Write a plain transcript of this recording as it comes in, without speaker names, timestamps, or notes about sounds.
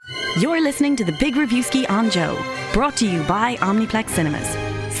You're listening to the Big Reviewski on Joe, brought to you by Omniplex Cinemas.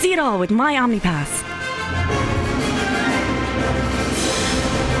 See it all with my OmniPass.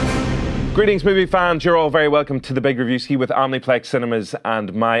 Greetings, movie fans. You're all very welcome to the Big Reviewski with Omniplex Cinemas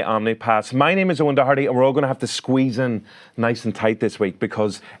and my OmniPass. My name is Owen Doherty, and we're all going to have to squeeze in nice and tight this week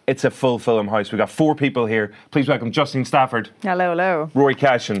because it's a full film house. We've got 4 people here. Please welcome Justine Stafford. Hello, hello. Rory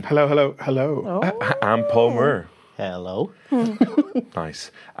Cashin. Hello, hello, hello. Oh. And Paul Moore. Hello.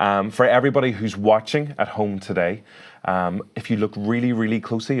 Nice. For everybody who's watching at home today, if you look really, really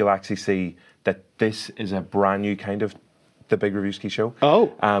closely, you'll actually see that this is a brand new kind of The Big Reviewski Show.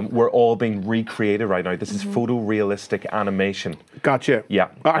 Oh. We're all being recreated right now. This is photorealistic animation. Gotcha. Yeah.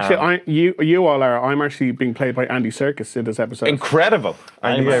 Actually, you all are. I'm actually being played by Andy Serkis in this episode. Incredible.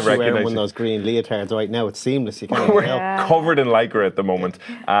 I'm actually wearing one of those green leotards right now. It's seamless. You can't We're even help. covered in lycra at the moment.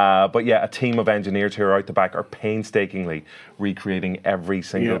 But yeah, a team of engineers who are out the back are painstakingly recreating every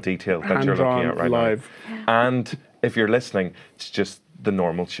single detail that you're looking at right live. now. And if you're listening, it's just the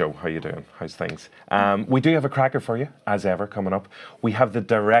normal show. How you doing? How's things? We do have a cracker for you, as ever, coming up. We have the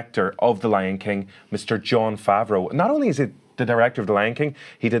director of The Lion King, Mr. Jon Favreau. Not only is he the director of The Lion King,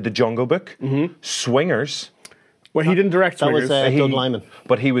 he did The Jungle Book, Swingers. Well, he didn't direct That was Swingers, Doug Liman.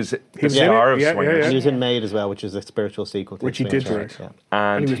 But he was the in star it. of Yeah, Swingers. yeah. He was in Maid as well, which is a spiritual sequel to which he did direct. Yeah.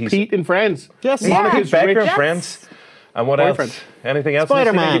 And And he was Pete in Friends. Yes. Monica's Becker rich and Friends. And what boyfriend. else? Anything else?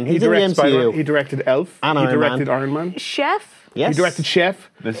 Spider-Man. He He's in the directed MCU. He directed Elf. And he Iron directed Man. Iron Man. Chef. Yes. He directed Chef.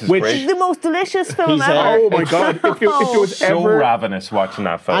 This is which, great. The most delicious film He's, ever. Oh my God! If there was So ever ravenous watching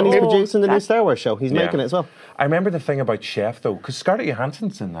that film. And he's producing the new Star Wars show. He's Yeah. making it as well. I remember the thing about Chef, though, because Scarlett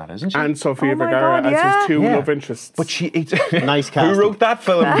Johansson's in that, isn't she? and Sofia Oh my Vergara God, as yeah. his 2 Yeah. love interests. But she... Nice Who casting. wrote that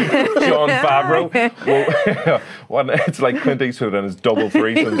film? Jon Favreau. Well, it's like Clint Eastwood and his double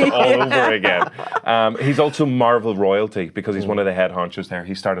threesomes all over again. He's also Marvel royalty because he's one of the head honchos there.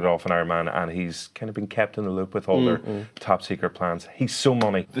 He started off in Iron Man and he's kind of been kept in the loop with all their top secret plans. He's so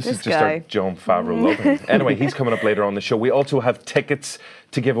money. This is just our guy. Jon Favreau loving. Anyway, he's coming up later on the show. We also have tickets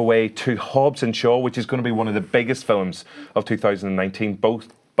to give away to Hobbs and Shaw, which is going to be one of the biggest films of 2019,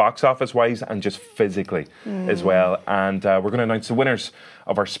 both box office wise and just physically as well. And we're going to announce the winners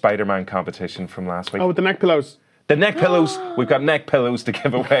of our Spider-Man competition from last week. with the neck pillows. The neck pillows, we've got neck pillows to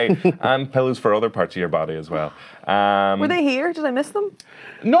give away and pillows for other parts of your body as well. Were they here? Did I miss them?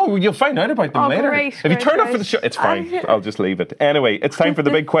 No, you'll find out about them later. Great, if you great, turn up for great. the show, it's fine. I'll just leave it. Anyway, it's time for the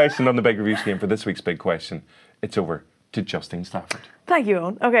big question on the Big Reviewski, and for this week's big question, it's over to Justine Stafford. Thank you,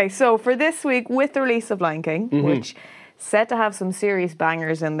 Owen. Okay, so for this week, with the release of Lion King, which set to have some serious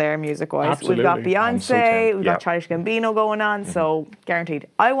bangers in there music-wise. Absolutely. We've got I'm so Beyonce, tempted. we've Yeah. got Childish Gambino going on, so guaranteed.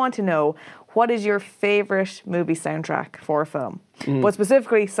 I want to know, what is your favourite movie soundtrack for a film? But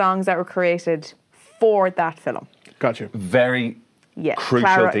specifically, songs that were created for that film. Gotcha. Very Yeah,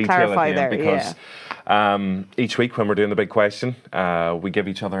 crucial detail clarify at the end there, because each week when we're doing the big question, we give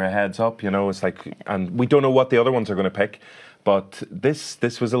each other a heads up, it's like, and we don't know what the other ones are going to pick. But this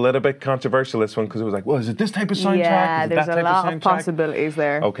was a little bit controversial, this one, because it was like, well, is it this type of soundtrack? Yeah, Is it there's that a type lot of of soundtrack? possibilities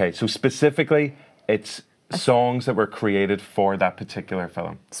there. Okay, so specifically, it's songs that were created for that particular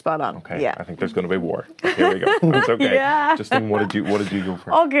film. Spot on. Okay, Yeah. I think there's going to be war. Here we go. It's okay. Yeah. Justine, what did you go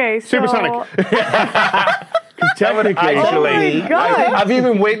for? Okay, so... Supersonic. Technically, Actually, Oh my God. I've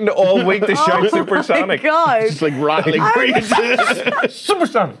even waiting all week to shout Supersonic. God. it's like rattling breeze.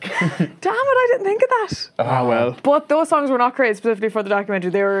 Supersonic. Damn it, I didn't think of that. Ah, well. But those songs were not created specifically for the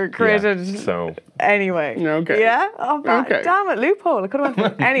documentary. They were created Yeah, so anyway. Okay. Yeah? Oh, Okay. damn it, loophole. I could have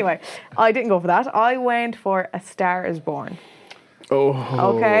went for Anyway, I didn't go for that. I went for A Star Is Born. Oh.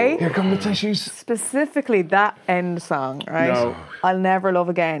 Okay? here come the tissues. Specifically that end song, right? No. I'll Never Love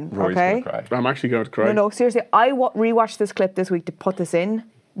Again, Rory's okay? gonna cry. I'm actually going to cry. No, seriously. I rewatched this clip this week to put this in,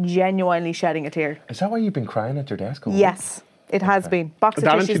 genuinely shedding a tear. Is that why you've been crying at your desk? all week? Yes, it has been. Box of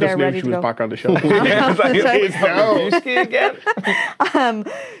Darren, tissues she there just knew ready she to was go. back on the show. Yeah, it's like, it's Reviewski again.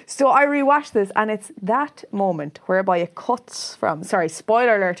 So I rewatched this, and it's that moment whereby it cuts from. Sorry,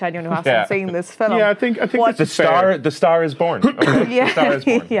 spoiler alert to anyone who hasn't Yeah. seen this film. Yeah, I think What- this The is fair. the star is born. Okay. Yeah, The star is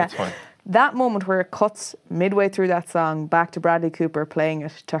born. yeah. That's fine. That moment where it cuts midway through that song back to Bradley Cooper playing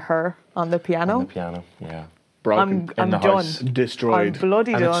it to her on the piano. On the piano, yeah. Broken. I'm the done. house. I'm Destroyed.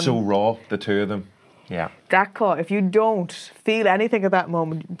 bloody And done. it's so raw, the two of them. Yeah. That cut. If you don't feel anything at that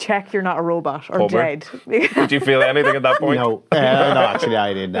moment, check you're not a robot or Homer. dead. Did you feel anything at that point? No, actually,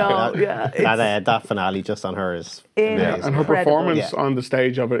 I didn't. No, yeah, That finale just on her is Incredible. And her performance Yeah. on the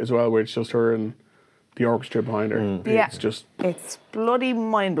stage of it as well, where it's just her and the orchestra behind her. Yeah. It's just... It's bloody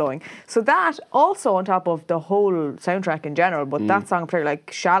mind-blowing. So that, also on top of the whole soundtrack in general, but that song in particular,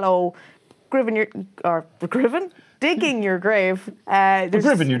 like Shallow, Griven, Digging Your Grave.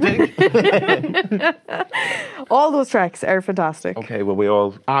 Ribbon your dick. All those tracks are fantastic. Okay, well, we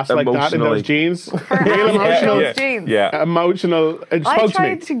all Ass like that in those jeans. Real emotional. Those jeans. Yeah. Emotional. It I spoke to me.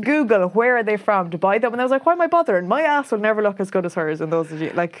 tried to Google where are they from to buy them, and I was like, why am I bothering? My ass will never look as good as hers in those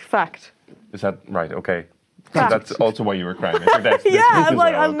jeans. Like, fact. Is that right? Okay. So Fact. that's also why you were crying. Yeah, I'm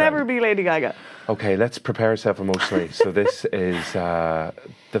like, I'll never be Lady Gaga. Okay, let's prepare ourselves emotionally. So this is the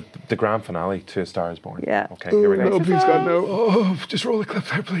grand finale to A Star Is Born. Yeah. Okay, here we Oh, go. please God, no. Oh, just roll the clip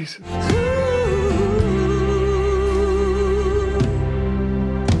there, please.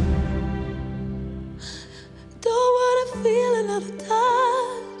 Don't wanna feel another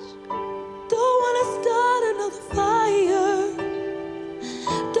touch. Don't wanna start another fire.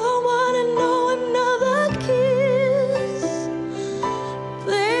 Don't wanna know another kiss.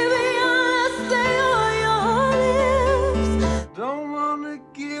 Baby, I'll stay on your lips. Don't wanna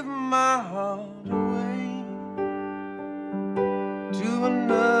give my heart away to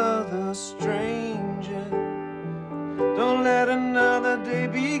another stranger. Don't let another day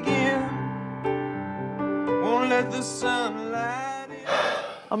begin. Won't let the sunlight in.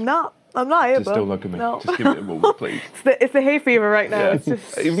 I'm not able. Just don't look at me. No. Just give me a moment, please. It's the hay fever right now. Yeah. It's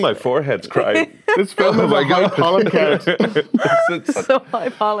just Even my forehead's crying. This film is a high pollen count. so high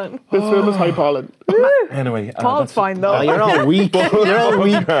pollen. This film is high pollen. Anyway. Paul's fine though. Oh, you're all weak. You're all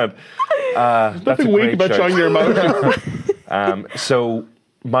weak. That's a Nothing weak great about shout. showing your emotions. So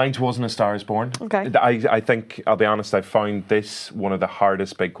mine wasn't A Star Is Born. Okay. I think, I'll be honest, I found this one of the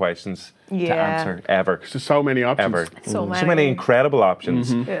hardest big questions to Yeah. answer ever. There's so many options. Ever. So So many many. incredible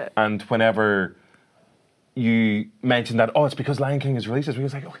options. Yeah. And whenever you mentioned that, oh, it's because Lion King is released, we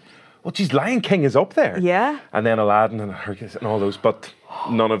was like, oh, well, geez, Lion King is up there. Yeah. And then Aladdin and Hercules and all those, but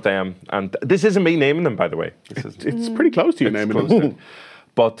none of them. And this isn't me naming them, by the way. This is It's pretty close to you naming close them. to it.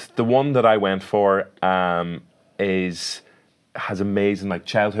 But the one that I went for has amazing like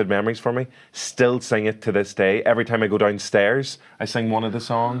childhood memories for me. Still sing it to this day. Every time I go downstairs, I sing one of the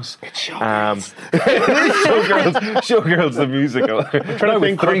songs. It's Showgirls. Showgirls the musical. Now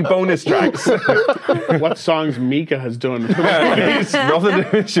with 3 bonus tracks. What songs Mika has done. It's nothing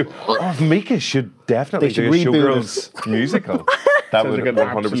to do. Oh, Mika should definitely They should do a reboot Showgirls musical. That Sounds would like an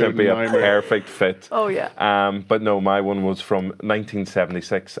 100% absolute be a nightmare. perfect fit. Oh yeah. But no, my one was from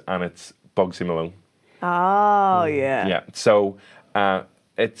 1976, and it's Bugsy Malone. Oh yeah. Yeah. So and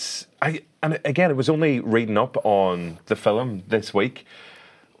again, it was only reading up on the film this week.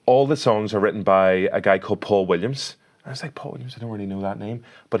 All the songs are written by a guy called Paul Williams. I was like, Paul Williams, I don't really know that name,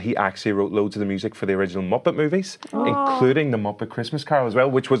 but he actually wrote loads of the music for the original Muppet movies, including the Muppet Christmas Carol as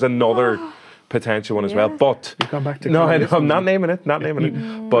well, which was another potential one as well. But gone back to no, I know, Carol I'm not naming it. But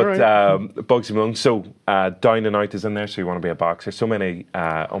Alright. Bugsy Malone. So Down and Out is in there. So You Want to Be a Boxer. So many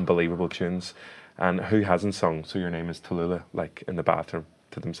unbelievable tunes. And who hasn't sung So Your Name Is Tallulah, like in the bathroom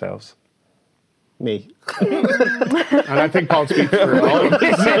to themselves? Me. And I think Paul speaks for all of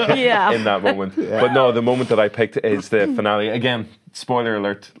us. Yeah. In that moment. But no, the moment that I picked is the finale. Again, spoiler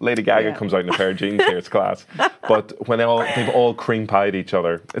alert, Lady Gaga Yeah. comes out in a pair of jeans here, it's class. But when they've all cream pied each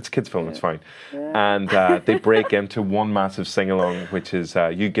other, it's a kids' film, it's fine. And they break into one massive sing-along, which is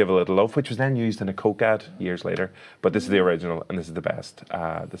You Give a Little Love, which was then used in a Coke ad years later. But this is the original, and this is the best.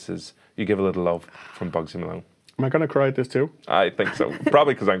 This is You Give a Little Love from Bugsy Malone. Am I going to cry at this too? I think so.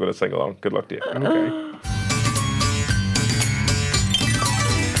 Probably because I'm going to sing along. Good luck to you. Okay.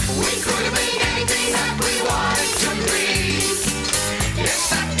 We could have been anything that we wanted to be. Yes,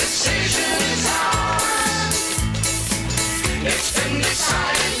 that decision is ours. It's been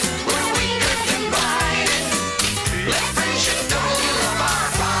decided when we could combine it. Let friendship go of our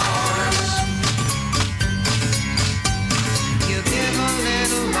powers. You give a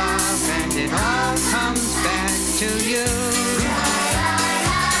little love and it all comes back to you.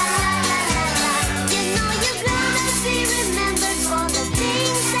 You know you're gonna be remembered for the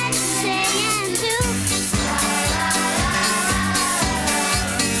things that you say and do.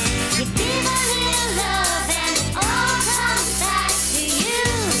 You give a little love and it all comes back to you.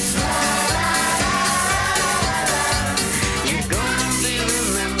 You're gonna be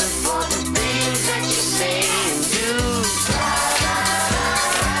remembered for the things that you say and do.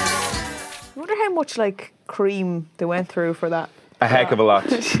 I wonder how much like cream they went through for that A heck of a lot.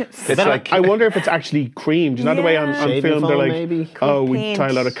 It's like I wonder if it's actually cream. Do you know the way on Shaving film they're foam, like, maybe? oh, we Paint. tie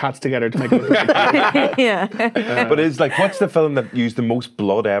a lot of cats together to make it look like Yeah. but it's like, what's the film that used the most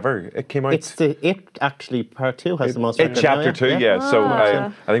blood ever? It came out. It's It actually part 2 has the most. It chapter 2, yeah. So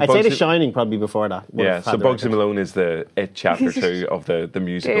I think I'd say The Bugsy- Shining probably before that. would Yeah, have so had the Bugsy record. Malone is the It chapter 2 of the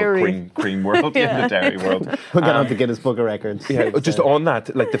musical Dairy. cream world, the dairy world. We'll get on to Guinness Book of Records. Yeah, just on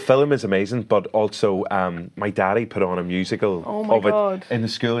that, like the film is amazing, but also my daddy put on a musical Oh my of it God. in the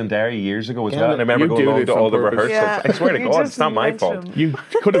school in Derry years ago as Yeah, well. And I remember you going do along this to on all the purpose. rehearsals. Yeah. I swear to You God, just it's not my mentioned fault. You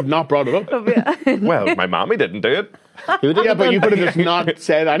could have not brought it up. Well, my mommy didn't do it. Who did Yeah, it but then? you could have just not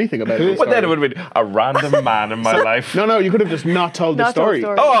said anything about it. But then it would have been a random man in my life. No, you could have just not told the Not told the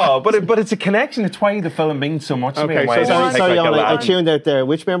story. story. Oh, but it's a connection. It's why the film means so much to me. Okay, And why so I Sorry, take, sorry, like, a Owen, I lad- tuned out there.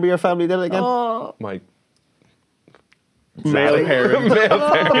 Which member of your family did it again? Oh, my Male parent. male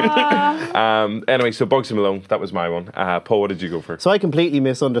parent. Anyway, so Bugsy Malone, that was my one. Paul, what did you go for? So I completely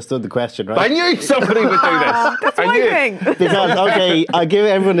misunderstood the question, I right? knew somebody would do this. that's I my knew it. thing. Because, okay, I'll give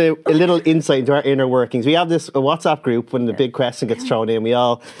everyone a little insight into our inner workings. We have this a WhatsApp group when the big question gets thrown in. We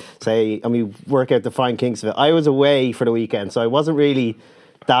all say, and we work out the fine kinks of it. I was away for the weekend, so I wasn't really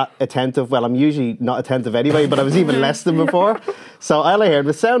that attentive. Well, I'm usually not attentive anyway, but I was even less than before. So all I heard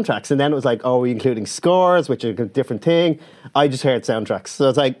was soundtracks. And then it was like, oh, are we including scores, which are a different thing? I just heard soundtracks. So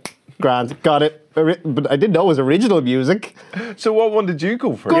it's like, grand, got it. But I didn't know it was original music. So what one did you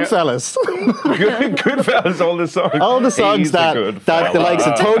go for? Goodfellas. Goodfellas, all the songs. All the songs He's that a the likes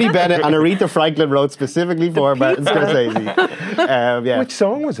of Goodfella. Tony Bennett and Aretha Franklin wrote specifically for Martin Scorsese. Yeah. Which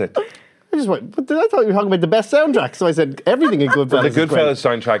song was it? I just went, but I thought you were talking about the best soundtrack. So I said everything in Goodfellas. The is great. Goodfellas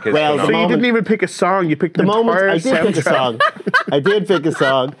soundtrack is Well, the So you phenomenal. didn't even pick a song. You picked The an moment entire I did pick a soundtrack. song, I did pick a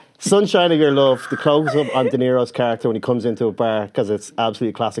song. Sunshine of Your Love, the close up on De Niro's character when he comes into a bar, because it's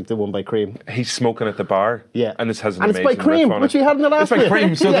absolutely classic, the one by Cream. He's smoking at the bar. Yeah. And this has an And it's amazing by Cream, riff on which it. we had in the last It's by bit.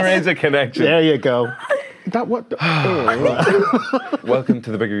 Cream, so Yes. there is a connection. There you go. That what? Right. Welcome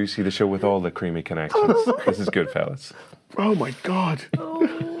to the Big Reviewski, the show with all the creamy connections. This is Goodfellas. Oh my God.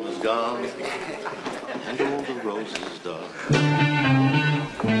 was gone, and all the roses died.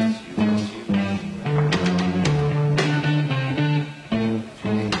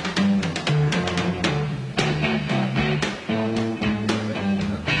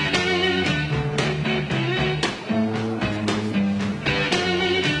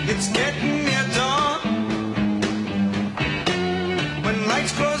 It's getting near dawn. When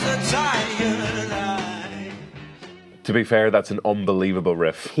lights close the tired eye. To be fair, that's an unbelievable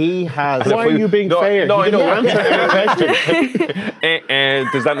riff. He has. Why are you being fair? No, I You know. didn't answer any question.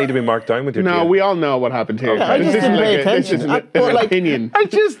 Does that need to be marked down with your No, tune? we all know what happened here. I just This didn't is pay like attention. This is But an like- opinion. I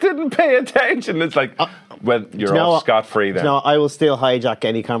just didn't pay attention. It's like, well, you're Do you know off what? scot-free then. No, I will still hijack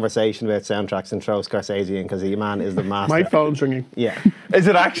any conversation about soundtracks and throw Scorsese in because the man is the master. My phone's ringing. Yeah. Is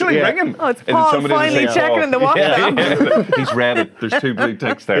it actually Yeah. ringing? Oh, it's Is it Paul somebody to finally say checking Paul? in the WhatsApp. Yeah. He's read it. There's 2 blue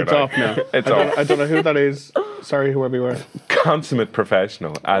ticks there It's now. off now. It's I off. don't know who that is. Sorry, whoever you were. Consummate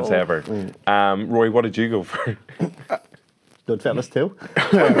professional, as ever. Roy, what did you go for? Goodfellas too.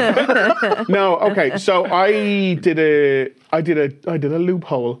 No, okay. So I did a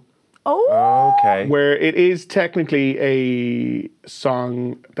loophole Oh, Okay. where it is technically a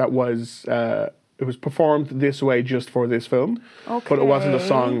song that was it was performed this way just for this film, but it wasn't a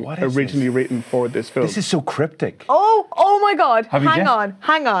song What is originally this? written for this film. This is so cryptic. oh my God! Have you Hang guessed?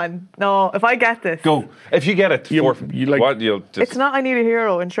 hang on. No, if I get this, Go. If you get it, You- for you like- what you'll just. it's not. I Need a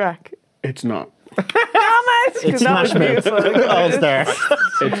Hero in Shrek. It's not. Damn it! It's That was Smash Mouth. beautiful. All Star.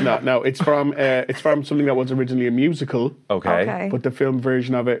 It's not. No, it's from something that was originally a musical. Okay. Okay. But the film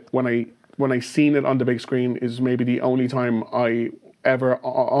version of it, when I seen it on the big screen, is maybe the only time I ever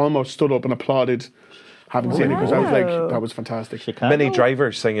almost stood up and applauded having seen it, because I was like, Wow. that was fantastic. Many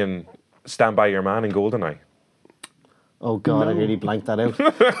drivers singing "Stand by Your Man" in Goldeneye. Oh God, I really blanked that out.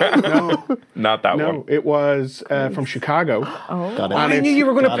 Not that No, one. it was from Chicago. Got it. And I knew it's- you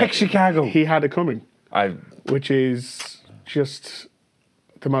were going to got pick it. Chicago. He Had It Coming, I which is just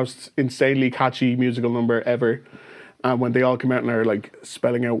the most insanely catchy musical number ever. And when they all come out and are like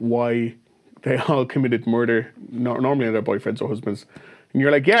spelling out why they all committed murder, normally their boyfriends or husbands, and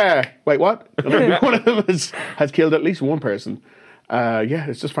you're like, yeah, wait, what? And then one of them has killed at least one person. Yeah,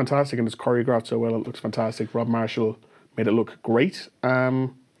 it's just fantastic, and it's choreographed so well. It looks fantastic. Rob Marshall made it look great.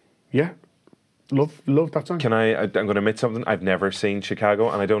 Yeah, love that song. I'm going to admit something. I've never seen Chicago,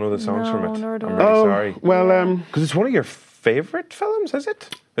 and I don't know the songs No, from it. nor do I'm I. really sorry. Well, Because it's one of your favorite films, is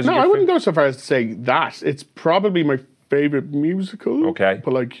it? Is no, it your I wouldn't fa- go so far as to say that. It's probably my favorite musical. Okay.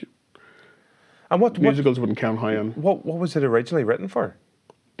 But like And what musicals wouldn't count high on. was it originally written for?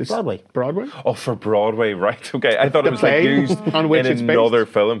 Broadway. Broadway? Oh, for Broadway, right? Okay, I thought it was play used on which in it's based? another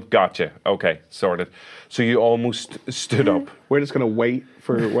film. Gotcha. Okay, sorted. So you almost stood up. We're just going to wait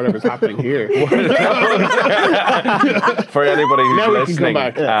for whatever's happening here. For anybody who's Now we can listening, come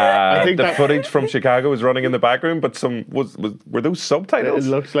back. I think the that- footage from Chicago is running in the background, but were those It subtitles?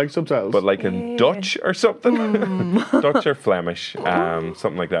 looks like subtitles. But like in Dutch or something? Dutch or Flemish,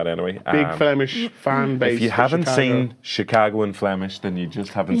 something like that anyway. Big Flemish fan base. If you for haven't Chicago. seen Chicago in Flemish, then you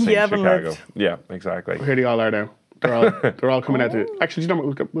just haven't seen You haven't Chicago. looked. Yeah, exactly. Here they all are now. They're all coming out to it. Actually, you know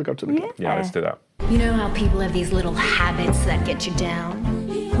what? We'll go to the clip. Yeah, let's do that. You know how people have these little habits that get you down?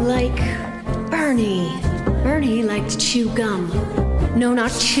 Like Bernie. Bernie liked to chew gum. No,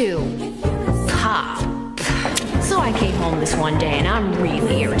 not chew. Pop. So I came home this one day and I'm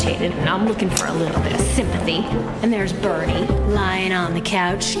really irritated and I'm looking for a little bit of sympathy. And there's Bernie lying on the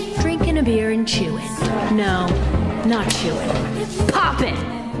couch, drinking a beer and chewing. No, not chewing. Popping.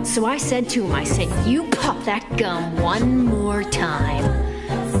 So I said to him, I said, you pop that gum one more time.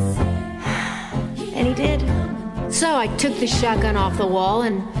 And he did. So I took the shotgun off the wall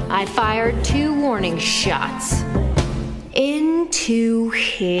and I fired 2 warning shots into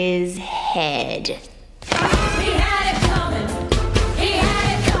his head. He had it coming. He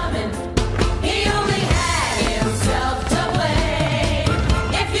had it coming. He only had himself to blame.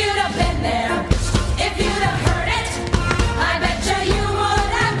 If you'd have been there, if you'd have heard it, I bet you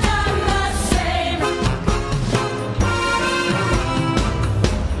would have done the same.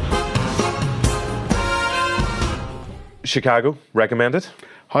 Chicago, recommended?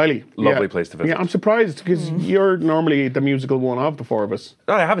 Highly. Lovely place to visit. Yeah, I'm surprised because you're normally the musical one of the four of us.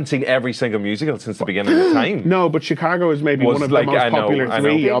 No, I haven't seen every single musical since the beginning of time. No, but Chicago is maybe Was one of like- the most I know, popular I know.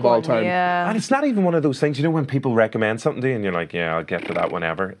 three Big of all time. Yeah. And it's not even one of those things, you know, when people recommend something to you and you're like, yeah, I'll get to that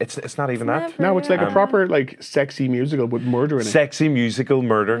whenever. It's not even that. No, it's like a proper like sexy musical with murder in it. Sexy musical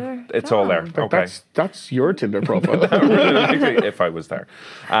murder. It's all there. Like, Okay. that's your Tinder profile. If I was there.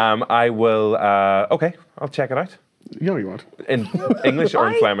 I will, okay, I'll check it out. You know you won't. In English or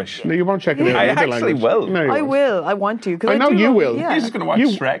in Flemish? No, you won't check it out. I in either actually language. will. No, you I won't. will. I want to. 'cause I know do you love- will. Yeah. You're just going to watch You-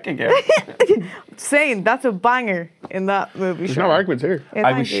 Shrek again. Saying that's a banger in that movie. There's no arguments here. Yeah, I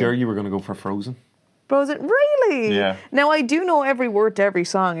thank was you. sure you were going to go for Frozen. Frozen, really? Yeah. Now I do know every word to every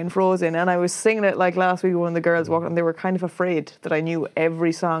song in Frozen, and I was singing it like last week when the girls walked, and they were kind of afraid that I knew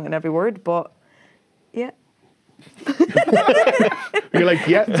every song and every word. But yeah, You're like,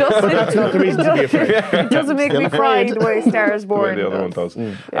 yeah, but that's not the reason to be afraid. it doesn't make me cry the way Star is The way Born. the other one does.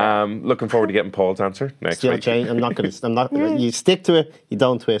 Looking forward to getting Paul's answer next Still week. change. I'm not going to. You stick to it. You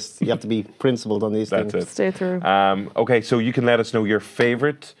don't twist. You have to be principled on these That's things. it. Stay through. Okay, so you can let us know your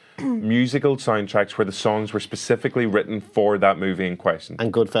favourite musical soundtracks where the songs were specifically written for that movie in question.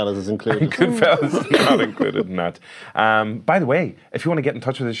 And Goodfellas is included. Goodfellas is not included in that. By the way, if you want to get in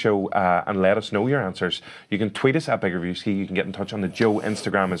touch with the show and let us know your answers, you can tweet us at Big Reviewski. You can get in touch on the Joe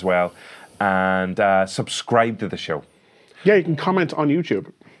Instagram as well, and subscribe to the show. Yeah, you can comment on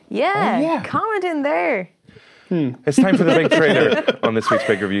YouTube. yeah, comment in there. It's time for the big trailer on this week's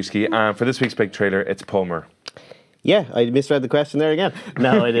Big Reviewski. And for this week's big trailer, it's Paul Moore. Yeah, I misread the question there again.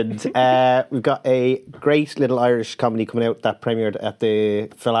 No, I didn't. We've got a great little Irish comedy coming out that premiered at the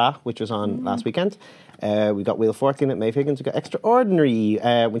Fala, which was on last weekend. We got Will Forte in it, Maeve Higgins. We got Extraordinary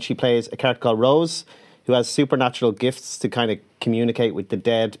when she plays a character called Rose, who has supernatural gifts to kind of communicate with the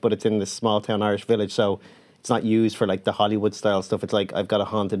dead, but it's in this small town Irish village, so it's not used for like the Hollywood style stuff. It's like, I've got a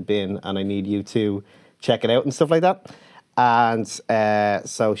haunted bin and I need you to check it out and stuff like that. And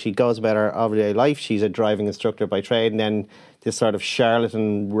so she goes about her everyday life. She's a driving instructor by trade, and then this sort of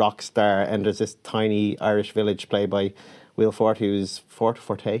charlatan rock star enters this tiny Irish village played by Will Forte, who's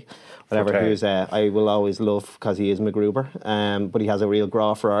Forte, who's I will always love because he is MacGruber, but he has a real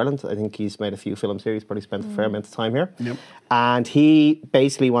graw for Ireland. I think he's made a few film series, probably spent a fair amount of time here. Yep. And he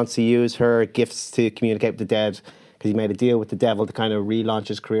basically wants to use her gifts to communicate with the dead, because he made a deal with the devil to kind of relaunch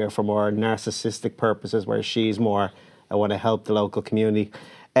his career for more narcissistic purposes, whereas she's more, I want to help the local community.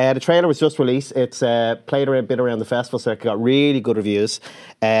 The trailer was just released. It's played a bit around the festival circuit, got really good reviews,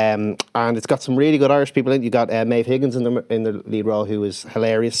 and it's got some really good Irish people in it. You got Maeve Higgins in the lead role, who is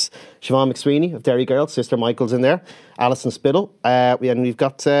hilarious. Siobhan McSweeney of Derry Girls, Sister Michael's in there. Alison Spittle, and we've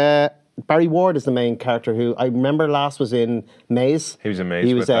got Barry Ward is the main character, who I remember last was in Maze. He was in Maze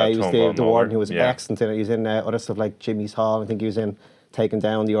He was with, he was Tom the Von warden Muller. who was Yeah. excellent in it. He was in other stuff like Jimmy's Hall. I think he was in Taking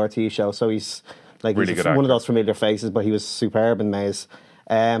Down, the RT show. So he's like Really he's good one actor. of those familiar faces, but he was superb in Maze.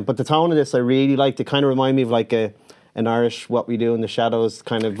 But the tone of this I really liked. It kind of reminded me of like an Irish What We Do in the Shadows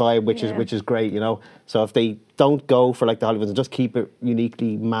kind of vibe, which is great, you know. So if they don't go for like the Hollywoods and just keep it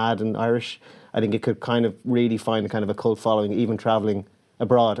uniquely mad and Irish, I think it could kind of really find a kind of a cult following, even travelling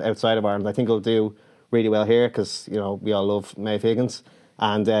abroad outside of Ireland. I think it'll do really well here because, you know, we all love Maeve Higgins.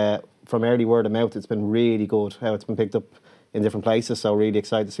 And from early word of mouth, it's been really good how it's been picked up in different places. So really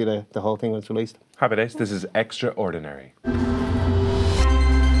excited to see the whole thing when it's released. Happy days. This is Extraordinary.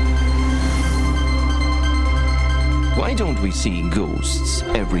 Why don't we see ghosts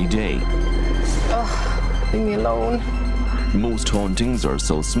every day? Leave me alone. Most hauntings are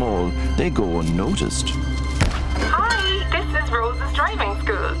so small, they go unnoticed. Hi, this is Rose's driving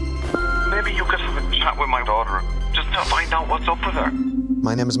school. Maybe you could have a chat with my daughter, just to find out what's up with her.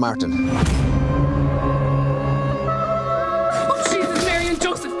 My name is Martin. Oh, Jesus, Mary and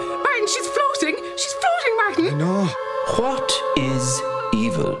Joseph. Martin, she's floating. She's floating, Martin. I know. What is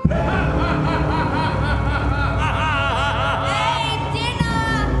evil?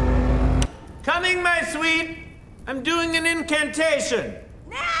 Coming, my sweet. I'm doing an incantation.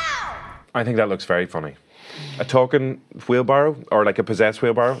 I think that looks very funny. A talking wheelbarrow, or like a possessed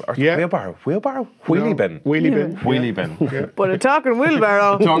wheelbarrow, or wheelbarrow, wheelie bin, wheelie bin, wheelie bin. Yeah. But a talking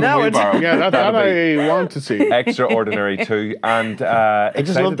wheelbarrow. Talking now wheelbarrow. Yeah, that I want to see. Extraordinary too, and I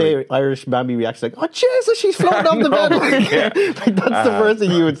just love the Irish mammy reaction, like, "Oh Jesus, she's floating off the bed!" Like that's the first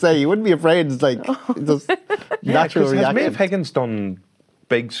thing you would say. You wouldn't be afraid. It's like just natural Has reaction. Maeve Higgins done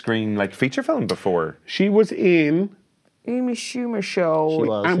big screen like feature film before? She was in. Amy Schumer show. She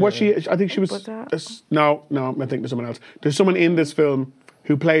was, And what she, I think she was. Was that? No, I think there's someone else. There's someone in this film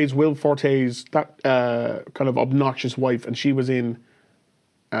who plays Will Forte's that kind of obnoxious wife, and she was in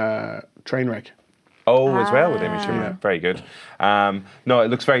Trainwreck. Oh, as well with Amy Schumer. Very good. No, it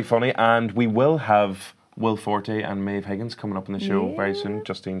looks very funny, and we will have Will Forte and Maeve Higgins coming up in the show very soon.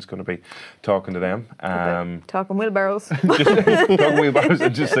 Justine's going to be talking to them. Talking wheelbarrows. Talking wheelbarrows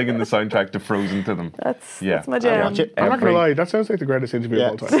and just singing the soundtrack to Frozen to them. That's my jam. Watch it. I'm not going to lie, that sounds like the greatest interview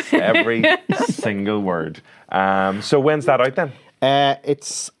of all time. Every single word. So when's that out then?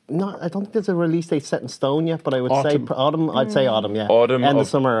 It's not. I don't think there's a release date set in stone yet, but I would Autumn. say autumn. I'd say autumn. Yeah, Autumn end of of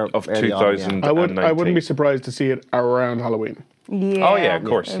summer of early autumn, 2000. yeah. I wouldn't be surprised to see it around Halloween. Yeah. Oh yeah, of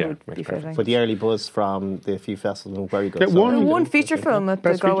course, it yeah. would be Makes perfect fitting. For the early buzz from the few festivals, and very good. It So- won. One feature film at the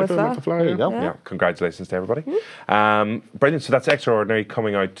Best go feature with film at that. the Flyer. There you go. Yeah, congratulations to everybody. Brilliant. So that's Extraordinary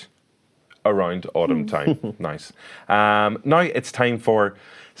coming out around autumn time. Nice. Now it's time for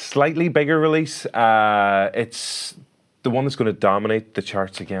slightly bigger release. It's the one that's going to dominate the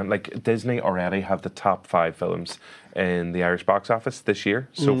charts again. Like Disney already have the top 5 films in the Irish box office this year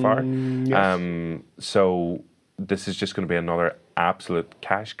so far. Yes. So this is just going to be another absolute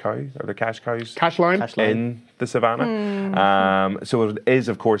cash cow. Are there cash cows? Cash line. In the savannah. So it is,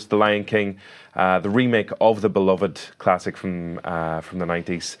 of course, The Lion King, the remake of the beloved classic from the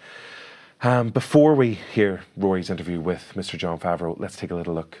 90s. Before we hear Rory's interview with Mr. Jon Favreau, let's take a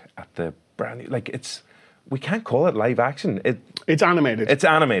little look at the brand new. We can't call it live action. It's animated. It's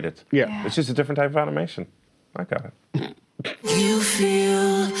animated. Yeah. It's just a different type of animation. I got it. You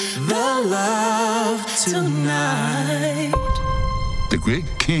feel the love tonight. The great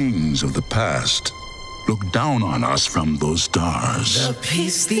kings of the past look down on us from those stars. The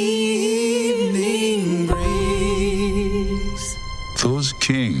peace the evening brings. Those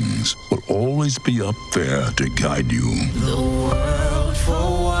kings will always be up there to guide you. The world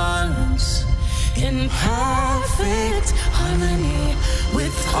for once in perfect harmony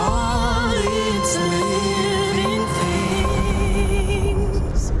with all its living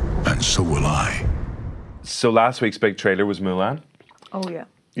things. And so will I. So last week's big trailer was Mulan. Oh yeah.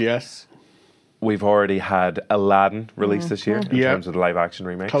 Yes. We've already had Aladdin released this year in Yeah. terms of the live action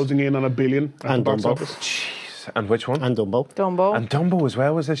remake. Closing in on $1 billion at And the box Dumbo. office. And which one? And Dumbo. Dumbo. And Dumbo as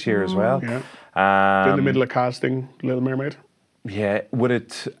well was this year as well. Yeah. In the middle of casting Little Mermaid. Yeah. Would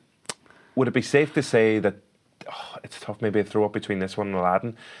it be safe to say that it's tough maybe to throw up between this one and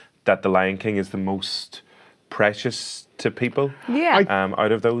Aladdin, that The Lion King is the most precious to people? Yeah.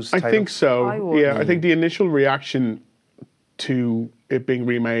 Out of those I titles? think so. I would. Yeah, I think the initial reaction to it being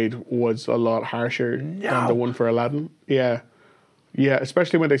remade was a lot harsher than the one for Aladdin. Yeah. Yeah,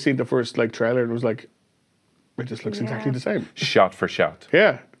 especially when they seen the first trailer and it was like, it just looks exactly the same. Shot for shot.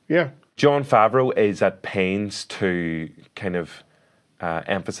 Yeah, yeah. Jon Favreau is at pains to kind of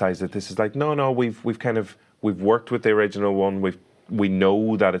emphasize that this is no, we've worked with the original one. We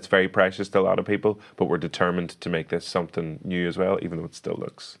know that it's very precious to a lot of people, but we're determined to make this something new as well, even though it still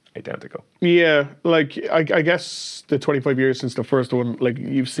looks identical. Yeah, I guess the 25 years since the first one,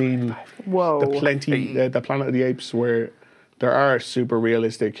 you've seen the Planet of the Apes, where there are super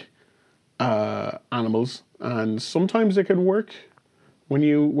realistic animals, and sometimes it can work when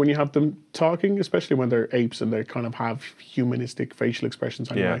you have them talking, especially when they're apes and they kind of have humanistic facial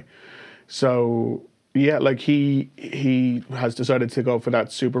expressions anyway. Yeah. So Yeah, like he has decided to go for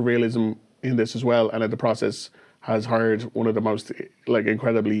that super realism in this as well, and in the process has hired one of the most like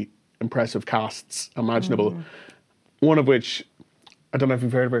incredibly impressive casts imaginable. One of which, I don't know if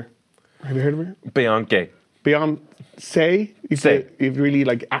you've heard of her. Have you heard of her? Beyonce. Beyonce. You really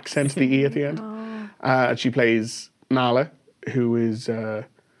like accent the E at the end. She plays Nala, who is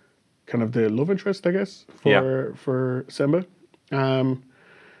kind of the love interest, I guess, for Simba.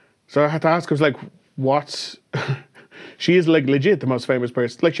 So I had to ask, I was like, what? She is like legit the most famous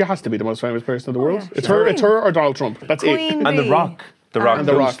person. Like she has to be the most famous person in the world. It's her or Donald Trump. That's Queen it. And The Rock. And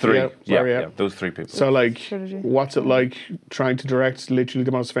The Rock, three. Yeah, those three people. So like, what's it like trying to direct literally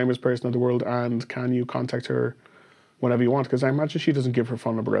the most famous person in the world, and can you contact her whenever you want? Because I imagine she doesn't give her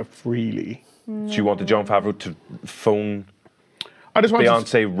phone number out freely. Do you want the Jon Favreau to phone I just want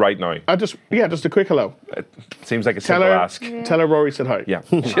Beyonce right now? just a quick hello. It seems like a simple ask. Tell her Rory said hi. Yeah,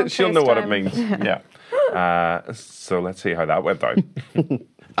 she'll know what it means. Yeah. So let's see how that went down.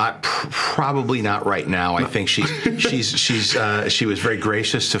 Probably not right now. I think she was very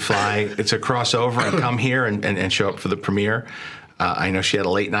gracious to fly. It's a crossover and come here and show up for the premiere. I know she had a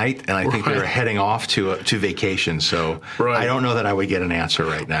late night, and I think they were heading off to vacation. So I don't know that I would get an answer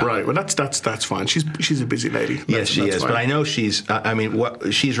right now. Right. Well, that's fine. She's a busy lady. Yes, she is. Fine. But I know she's.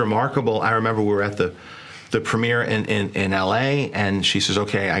 She's remarkable. I remember we were at the premiere in LA, and she says,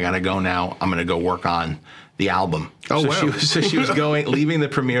 "Okay, I got to go now. I'm going to go work on the album." Oh, so wow. she was leaving the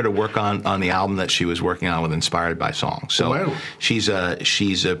premiere to work on the album that she was working on with Inspired by Songs. So she's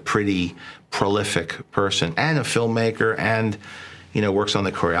a pretty prolific person and a filmmaker, and works on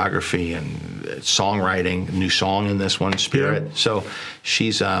the choreography and songwriting. New song in this one, Spirit. Yeah. So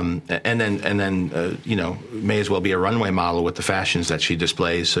she's and then may as well be a runway model with the fashions that she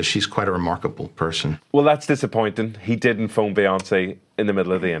displays. So she's quite a remarkable person. Well, that's disappointing. He didn't phone Beyonce in the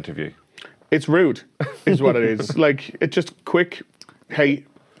middle of the interview. It's rude, is what it is. Like, it's just quick, hey,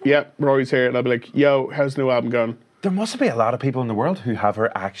 yeah, Rory's here. And I'll be like, yo, how's the new album going? There must be a lot of people in the world who have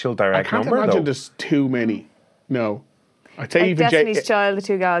her actual direct number, I can't imagine there's too many. No. I'd say even Destiny's Child, the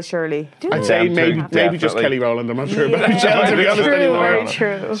two gals, surely. I'd say maybe just Kelly Rowland. I'm not sure about Michelle, to be honest anymore. Very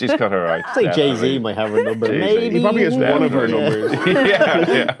true. She's got her right. I'd say Jay-Z might have her number. Maybe. He probably has one of her numbers.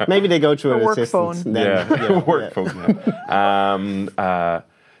 Yeah. Maybe they go through an work assistant. phone. Work phone.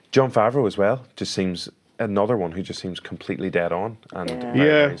 Jon Favreau as well just seems another one who just seems completely dead on and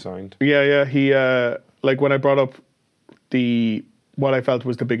very sound. Yeah. He like when I brought up what I felt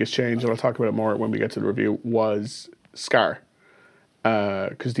was the biggest change, and I'll talk about it more when we get to the review, was Scar.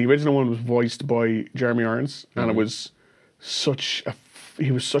 Because the original one was voiced by Jeremy Irons, and it was he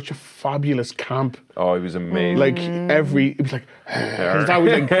was such a fabulous camp. Oh, he was amazing. Like it was like he's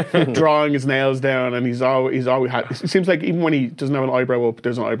always like drawing his nails down, and he's always had. It seems like even when he doesn't have an eyebrow up,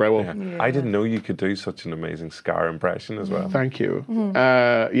 there's an eyebrow up. Yeah. I didn't know you could do such an amazing Scar impression as well. Thank you.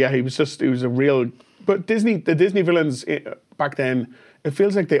 He was a real. But the Disney villains back then, it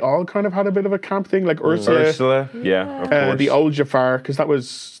feels like they all kind of had a bit of a camp thing, like Ursula, yeah, of course. The old Jafar, because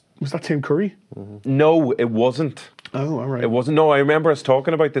was that Tim Curry? No, it wasn't. Oh, all right. It wasn't. No, I remember us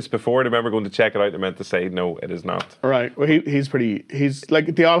talking about this before. I remember going to check it out. I meant to say, no, it is not. All right. Well, he's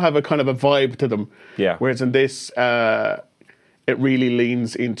like, they all have a kind of a vibe to them. Yeah. Whereas in this, it really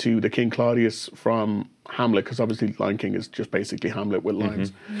leans into the King Claudius from Hamlet, because obviously Lion King is just basically Hamlet with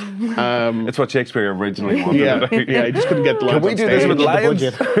lions. It's what Shakespeare originally wanted. Yeah, he just couldn't get the lions. Can we do this with lions?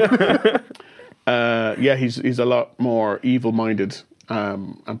 He's a lot more evil-minded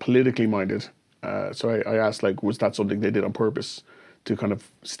and politically minded. So I asked, like, was that something they did on purpose to kind of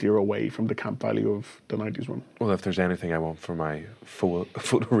steer away from the camp value of the 90s one? Well, if there's anything I want for my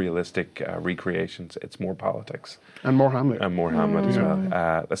photorealistic recreations, it's more politics. And more Hamlet. As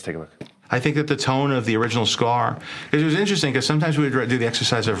well. Let's take a look. I think that the tone of the original Scar, because it was interesting, because sometimes we would do the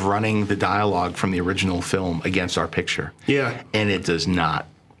exercise of running the dialogue from the original film against our picture. Yeah. And it does not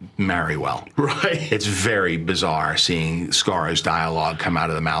marry well. Right. It's very bizarre seeing Scar's dialogue come out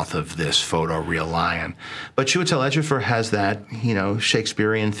of the mouth of this photoreal lion. But Chiwetel Ejiofor has that,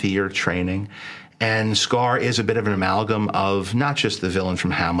 Shakespearean theater training. And Scar is a bit of an amalgam of not just the villain from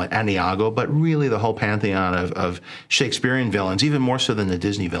Hamlet and Iago, but really the whole pantheon of Shakespearean villains, even more so than the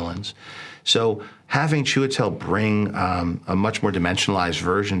Disney villains. So having Chiwetel bring a much more dimensionalized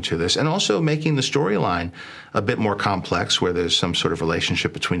version to this, and also making the storyline a bit more complex, where there's some sort of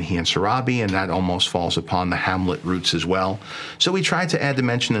relationship between he and Sarabi, and that almost falls upon the Hamlet roots as well. So we tried to add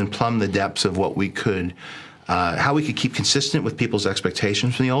dimension and plumb the depths of what we could how we could keep consistent with people's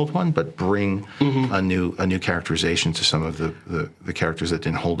expectations from the old one, but bring a new characterization to some of the characters that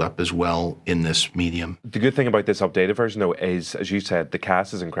didn't hold up as well in this medium. The good thing about this updated version, though, is, as you said, the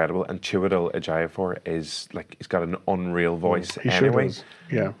cast is incredible, and Chiwetel Ejiofor is he's got an unreal voice He anyway. sure does.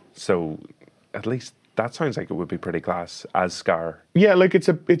 Yeah. So at least that sounds like it would be pretty class as Scar. Yeah, like it's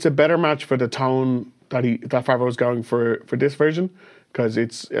a better match for the tone that Favreau's going for this version, because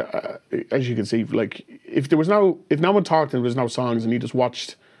it's as you can see, like if no one talked and there was no songs and you just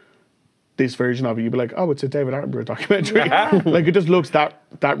watched this version of it, you'd be like, oh, it's a David Attenborough documentary. Like it just looks that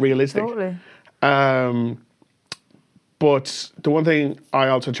realistic. Totally. But the one thing I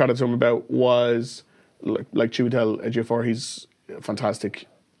also chatted to him about was like Chiwetel Ejiofor. He's a fantastic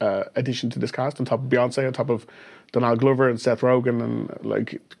addition to this cast, on top of Beyonce, on top of Donald Glover and Seth Rogen, and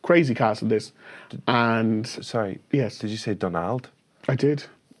like crazy cast in this. And sorry, yes, did you say Donald? I did.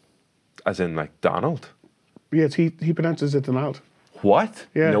 As in like Donald? Yes, he pronounces it Donald. What?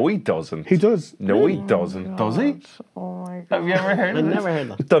 Yeah. No, he doesn't. He does. No, he doesn't. Does he? Oh my God. Have you ever heard of I've this? never heard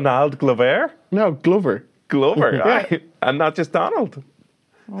that. Donald Glover? No, Glover. Glover, Yeah. aye. And not just Donald.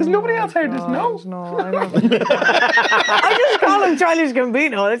 Has nobody else heard this? No. No, I don't. I just call him Childish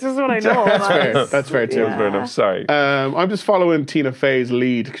Gambino. That's just what I know. That's man. fair. That's fair too. That's fair enough. Sorry. I'm just following Tina Fey's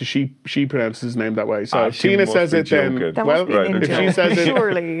lead because she pronounces his name that way. So if she Tina must says be it, then joking. That well, must be an right, if in-joke. she says it,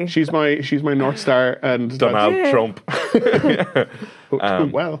 Surely. she's my North Star, and Donald Trump.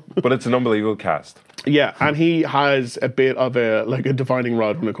 well, But it's an unbelievable cast. yeah, and he has a bit of a defining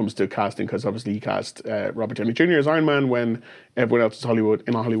rod when it comes to casting, because obviously he cast Robert Downey Jr. as Iron Man when everyone else in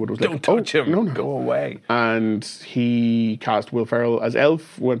Hollywood was like, Don't touch him. no, Go away. And he cast Will Ferrell as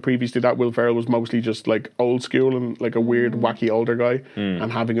Elf, when previously that Will Ferrell was mostly just like old school and like a weird, wacky older guy.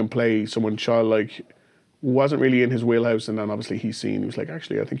 And having him play someone childlike wasn't really in his wheelhouse. And then obviously he was like,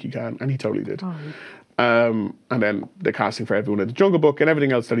 actually, I think he can. And he totally did. And then the casting for everyone in the Jungle Book and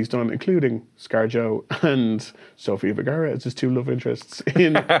everything else that he's done, including ScarJo and Sofia Vergara as his two love interests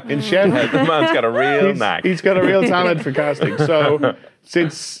in Shedhead. The man's got a real knack. He's got a real talent for casting. So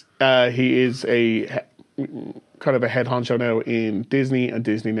since he is a kind of a head honcho now in Disney, and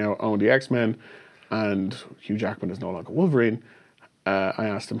Disney now own the X-Men, and Hugh Jackman is no longer Wolverine, I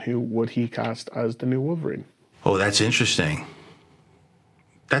asked him who would he cast as the new Wolverine. Oh, that's interesting.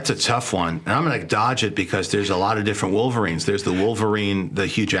 That's a tough one. And I'm going to dodge it because there's a lot of different Wolverines. There's the Wolverine, the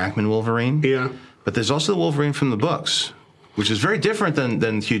Hugh Jackman Wolverine. Yeah. But there's also the Wolverine from the books, which is very different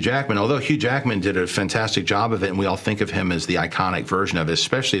than Hugh Jackman, although Hugh Jackman did a fantastic job of it, and we all think of him as the iconic version of it,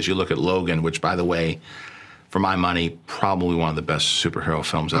 especially as you look at Logan, which, by the way, for my money, probably one of the best superhero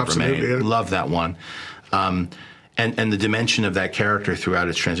films ever made. Yeah. Love that one. And the dimension of that character throughout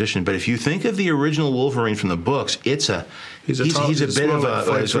its transition. But if you think of the original Wolverine from the books, he's a bit of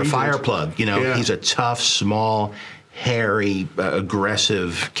a fire plug. You know, Yeah. he's a tough, small, hairy,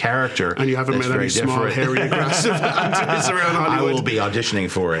 aggressive character. And you haven't that's met any very small, different. hairy, aggressive actors around I Hollywood. will be auditioning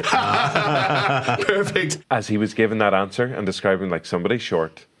for it. Perfect. As he was given that answer and describing like somebody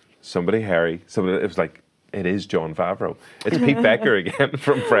short, somebody hairy, it was like, it is Jon Favreau. It's Pete Becker again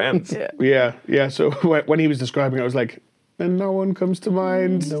from Friends. Yeah. So when he was describing it, I was like, and no one comes to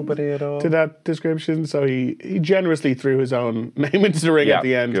mind. Nobody at all. To that description. So he generously threw his own name into the ring at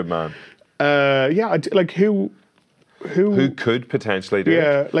the end. Good man. Like who could potentially do it?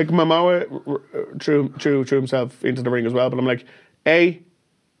 Yeah, like Momoa threw himself into the ring as well. But I'm like, A,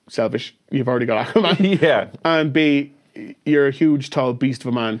 selfish. You've already got Aquaman. Yeah. And B, you're a huge, tall beast of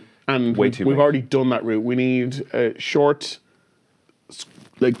a man. And Way too we've big. already done that route. We need a short,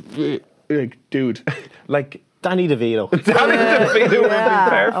 like dude. Like Danny DeVito. Danny DeVito would be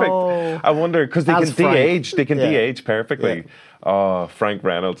perfect. Oh. I wonder, because they As can Frank. de-age. They can Yeah. de-age perfectly. Oh, Frank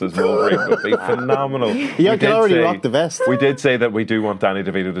Reynolds as Wolverine would be phenomenal. He We can already did rock the vest. We did say that we do want Danny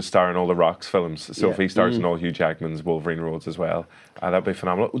DeVito to star in all the Rock's films. So if Yeah. he stars in all Hugh Jackman's Wolverine roles as well, that'd be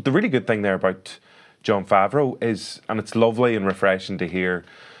phenomenal. The really good thing there about Jon Favreau is, and it's lovely and refreshing to hear,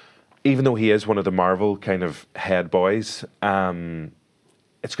 even though he is one of the Marvel kind of head boys,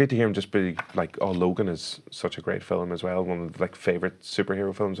 it's great to hear him just be like, oh, Logan is such a great film as well, one of the favourite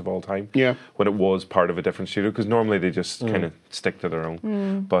superhero films of all time. Yeah. When it was part of a different studio, because normally they just kind of stick to their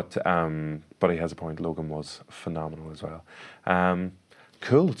own. But he has a point. Logan was phenomenal as well.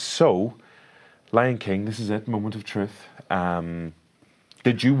 Cool. So, Lion King, this is it, moment of truth.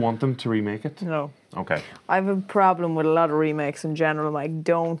 Did you want them to remake it? No. Okay. I have a problem with a lot of remakes in general. Like,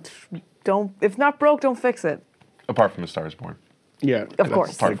 don't. If not broke, don't fix it. Apart from A Star Is Born. Yeah. Of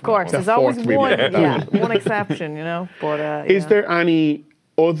course. That's There's always fourth one, remake. one exception, you know. But Is there any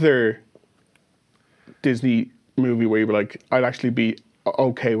other Disney movie where you'd be like, I'd actually be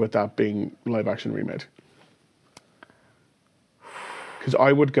okay with that being live action remade? because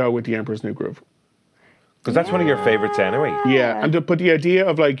I would go with The Emperor's New Groove. Because that's one of your favourites anyway. Yeah, and but the idea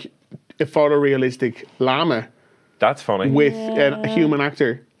of like a photorealistic llama That's funny. with a human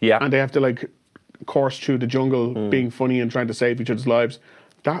actor, Yeah. and they have to like course through the jungle, being funny and trying to save each other's lives.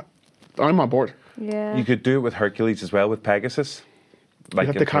 That I'm on board. Yeah. You could do it with Hercules as well, with Pegasus. You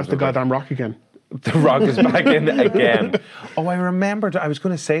have to cast the goddamn rock again. The Rock is back in again. Oh, I remembered. I was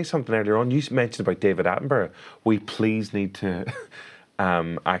going to say something earlier on. You mentioned about David Attenborough. We please need to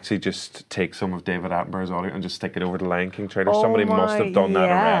actually just take some of David Attenborough's audio and just stick it over the Lion King trailer. Oh Somebody must have done that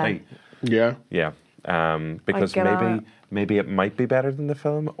already. Yeah. Yeah. Because get on it. maybe it might be better than the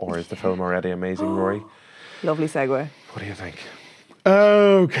film, or is the film already amazing, Rory? Lovely segue. What do you think?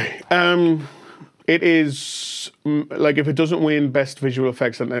 Okay. It is like if it doesn't win Best Visual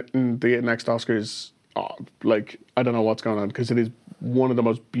Effects in the next Oscars, like I don't know what's going on, because it is one of the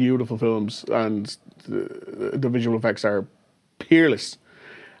most beautiful films, and the visual effects are peerless.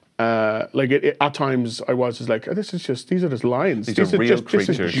 Like at times I was just like, oh, these are just lions. These are real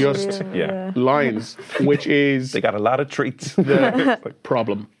creatures. This is just Yeah. lions, which is They got a lot of treats. the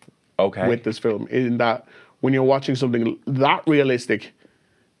problem Okay. with this film, in that when you're watching something that realistic,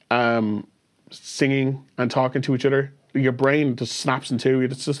 singing and talking to each other, your brain just snaps in two.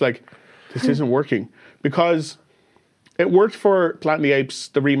 It's just like, this isn't working. Because it worked for Planet of the Apes,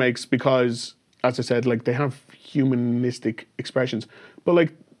 the remakes, because, as I said, like they have humanistic expressions. But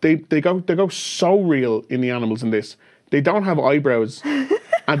like they go so real in the animals in this. They don't have eyebrows.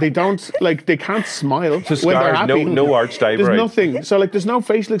 And they can't smile Just when they're scars, happy. no arched eyebrows. There's nothing. So like there's no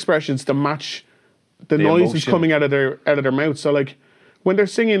facial expressions to match the noises emotion. coming out of their mouth. So like when they're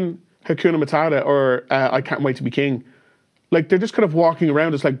singing Hakuna Matata or I Can't Wait to Be King, like they're just kind of walking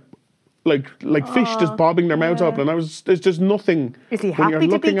around as like fish just bobbing their mouths open, and there's just nothing. Is he when you're happy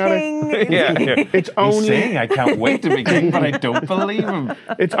to be looking at king? it. Yeah. It's He's only saying, I can't wait to be king, but I don't believe him.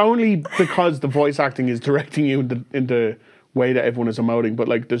 it's only because the voice acting is directing you in the way that everyone is emoting, but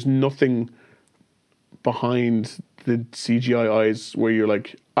like there's nothing behind the CGI eyes where you're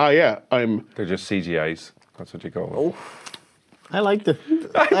like, They're just CGIs. That's what you call them. I liked it.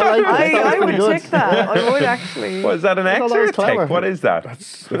 I would tick that. I would actually. What, is that an I X thought that or was a clever. tick? What is that?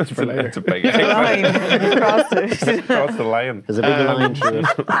 That's for later. It's a big Line X. across it. Across the lion. There's a big line through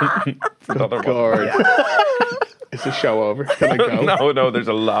it. Another one. God. Is the show over? Can I go? No, there's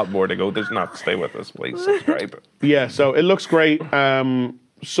a lot more to go. There's not. Stay with us, please. Subscribe. Yeah, so it looks great. Some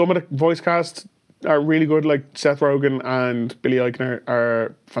of the voice cast are really good, like Seth Rogen and Billy Eichner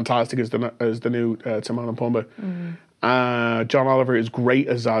are fantastic as the new Timon and Pumbaa. John Oliver is great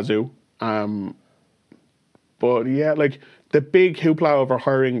as Zazu. But yeah, like the big hoopla over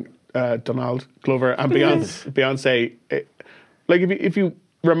hiring Donald Glover and Beyonce. Like if you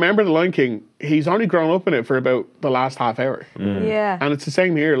remember The Lion King, he's only grown up in it for about the last half hour. Yeah. And it's the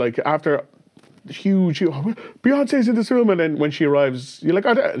same here. Like after huge Beyonce's in this film, and then when she arrives, you're like,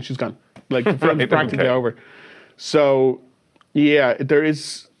 oh, and she's gone. Like the film's practically over. So yeah, there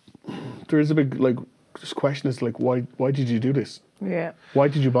is a big like this question is like, why did you do this? Yeah. Why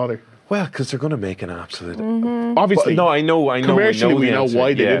did you bother? Well, because they're going to make an absolute. Obviously, no, I know. Commercially, we the know answer.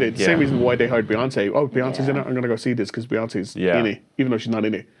 why they Yeah, did it. yeah. Same reason why they hired Beyonce. Oh, Beyonce's in it. I'm going to go see this because Beyonce's in it, even though she's not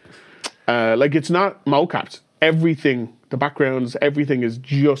in it. Like it's not mocapped. Everything, the backgrounds, everything is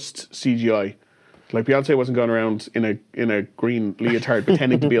just CGI. Like Beyonce wasn't going around in a green leotard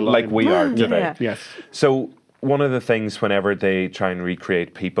pretending to be a lion. Like we are today. Yeah. Yes. So one of the things whenever they try and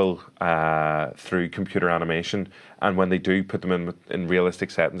recreate people through computer animation, and when they do put them in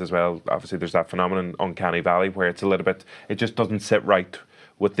realistic settings as well, obviously there's that phenomenon, Uncanny Valley, where it's a little bit, it just doesn't sit right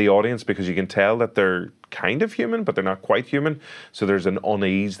with the audience because you can tell that they're kind of human, but they're not quite human. So there's an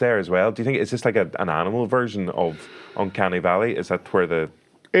unease there as well. Do you think, is this like an animal version of Uncanny Valley? Is that where the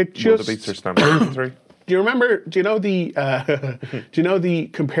wildebeests are stampeding through? Do you remember? Do you know the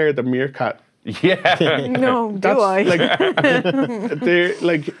compare the meerkat? Yeah. No, do I? Like they're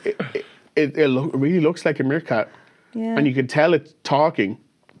like it really looks like a meerkat, and you can tell it's talking,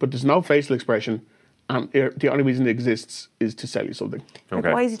 but there's no facial expression, and the only reason it exists is to sell you something. Like,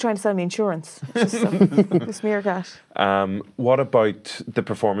 why is he trying to sell me insurance? It's just this meerkat. What about the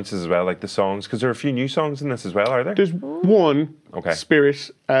performances as well, like the songs? Because there are a few new songs in this as well, are there? There's one, Spirit,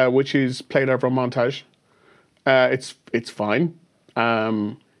 which is played over a montage. It's fine.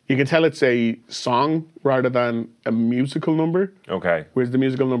 You can tell it's a song rather than a musical number. Okay. Whereas the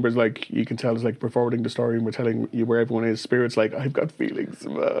musical number is like, you can tell it's like we're forwarding the story and we're telling you where everyone is. Spirit's like, I've got feelings.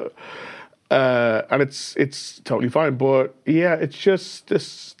 And it's totally fine. But yeah, it's just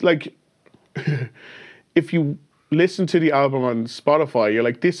this, like, if you listen to the album on Spotify, you're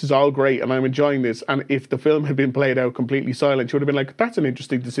like, this is all great and I'm enjoying this. And if the film had been played out completely silent, you would have been like, that's an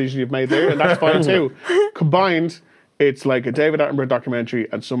interesting decision you've made there, and that's fine too. Combined, it's like a David Attenborough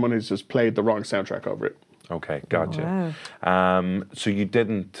documentary and someone who's just played the wrong soundtrack over it. Okay, gotcha. So you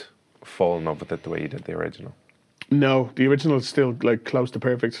didn't fall in love with it the way you did the original? No, the original is still like close to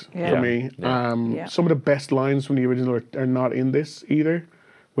perfect for me. Some of the best lines from the original are not in this either.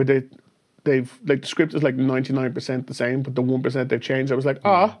 Where they've like the script is like 99% the same, but the 1% they've changed. I was like,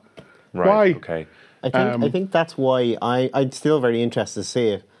 right, why? Okay. I think that's why I'm still very interested to see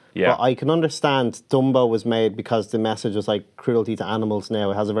it. Yeah. But I can understand Dumbo was made because the message was like cruelty to animals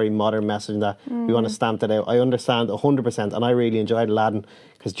now. It has a very modern message that we want to stamp that out. I understand 100%, and I really enjoyed Aladdin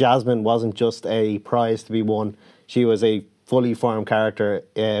because Jasmine wasn't just a prize to be won. She was a fully formed character,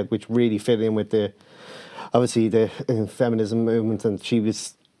 which really fit in with the feminism movement, and she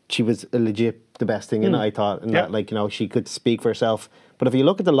was legit the best thing in it, I thought, and that, like, you know, she could speak for herself. But if you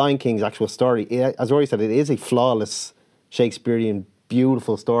look at the Lion King's actual story, as Rory said, it is a flawless Shakespearean,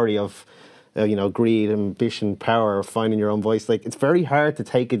 beautiful story of greed, ambition, power, finding your own voice. Like, it's very hard to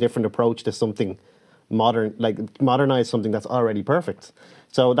take a different approach to something modern, like modernize something that's already perfect.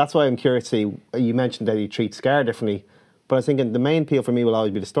 So that's why I'm curious to see. You mentioned that you treat Scar differently, but I was thinking the main appeal for me will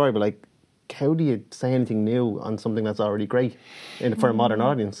always be the story. But like, how do you say anything new on something that's already great for a modern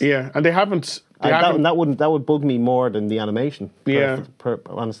audience? Yeah, and they haven't. That would bug me more than the animation. Yeah,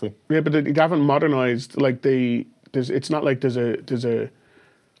 honestly. Yeah, but they haven't modernized. Like it's not like there's a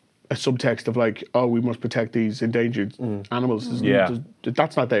subtext of like, oh, we must protect these endangered animals.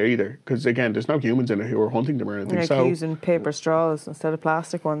 That's not there either, because again, there's no humans in it who are hunting them or anything. Like using paper straws instead of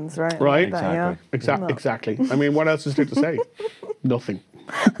plastic ones, right? Right, Like that, exactly. I mean, what else is there to say? Nothing.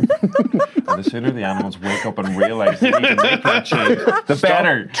 And the sooner the animals wake up and realise they need to make that change, the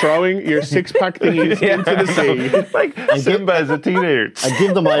better. Throwing your six-pack thingies into the sea. Like Simba as a teenager. I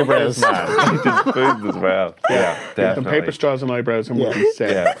give them eyebrows. Just food as well. Yeah, definitely. Give them paper straws and eyebrows and what we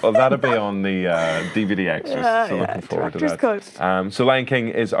say. Yeah, well, that'll be on the DVD extras. So looking forward to that. So Lion King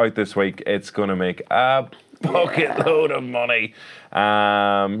is out this week. It's going to make a bucket load of money.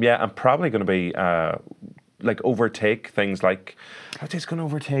 And probably going to be overtake things like. I think it's going to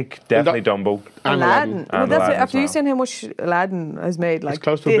overtake definitely Dumbo. Aladdin. After you you've seen how much Aladdin has made, like, it's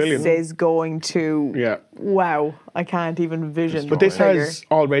close to $1 billion. This is going to. Wow, I can't even envision. But this has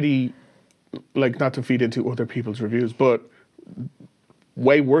already, like, not to feed into other people's reviews, but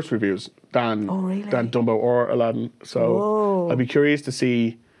way worse reviews than Dumbo or Aladdin. So I'd be curious to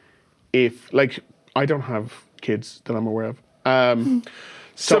see if, like, I don't have kids that I'm aware of.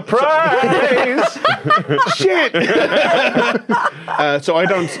 Surprise! Shit. So I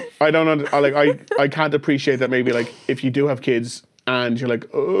can't appreciate that. Maybe like if you do have kids and you're like,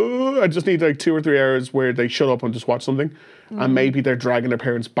 oh, I just need like 2 or 3 hours where they shut up and just watch something, and maybe they're dragging their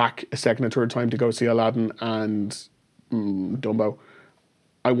parents back a second or third time to go see Aladdin and Dumbo.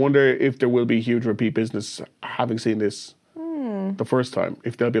 I wonder if there will be huge repeat business having seen this the first time,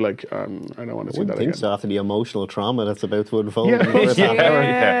 if they'll be like, I don't want to see that again. I think so, after the emotional trauma that's about to unfold.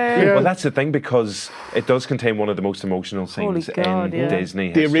 Well, that's the thing, because it does contain one of the most emotional scenes in Disney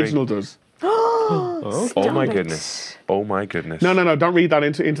history. The original does. Oh my goodness. Oh my goodness. No, don't read that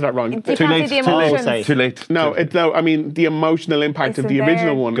into that wrong. Too late. Too late. No, I mean, the emotional impact of the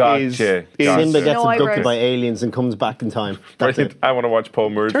original one is Simba gets abducted by aliens and comes back in time. Brilliant. I want to watch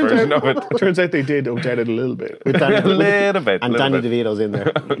Paul Moore's version of it. Turns out they did update it a little bit. A little bit. And Danny DeVito's in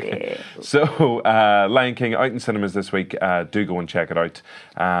there. Okay. So, Lion King out in cinemas this week. Do go and check it out,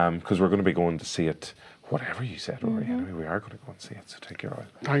 because we're going to be going to see it. Whatever you said, Rory, anyway, we are going to go and see it, so take your oil.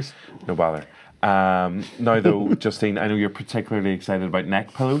 Nice. No bother. Now, though, Justine, I know you're particularly excited about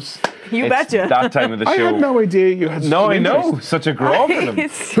neck pillows. You betcha. That time of the show. I had no idea you had. No, I know. Such a grow for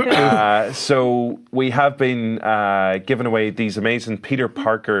them. So we have been giving away these amazing Peter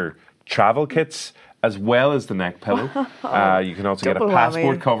Parker travel kits, as well as the neck pillow. You can also get a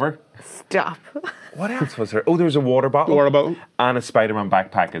passport cover. Stop. What else was there? Oh, there was a water bottle. And a Spider-Man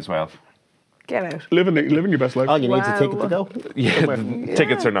backpack as well. Get out. Living your best life. Oh, you need a ticket to go? Yeah,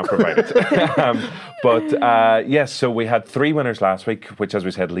 tickets are not provided. Yes, so we had 3 winners last week, which, as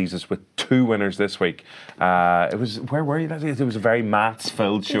we said, leaves us with 2 winners this week. Where were you? It was a very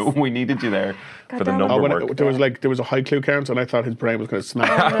maths-filled show. We needed you there for the number work. There was a high clue count, and I thought his brain was going to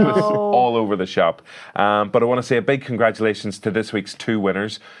snap. It was all over the shop. But I want to say a big congratulations to this week's 2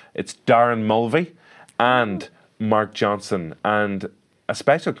 winners. It's Darren Mulvey and Mark Johnson. And a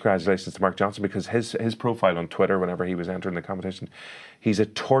special congratulations to Mark Johnson, because his profile on Twitter, whenever he was entering the competition, he's a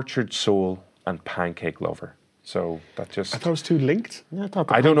tortured soul and pancake lover. So that just... I thought it was too linked. Yeah, I thought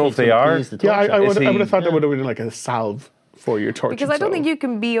the I don't know if pancakes they would are. ease the Yeah, I torture. would have thought Yeah. that would have been like a salve for your torture. Because I don't think you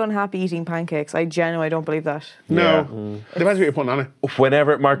can be unhappy eating pancakes. I genuinely don't believe that. No. Yeah. Depends what you're putting on it.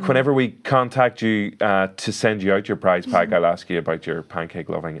 Whenever we contact you to send you out your prize pack, I'll ask you about your pancake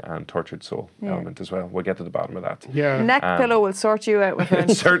loving and tortured soul element as well. We'll get to the bottom of that. Yeah. Neck pillow will sort you out, my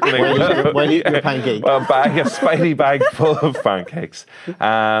friend. Certainly. Well, eat your pancake. A spidey bag full of pancakes.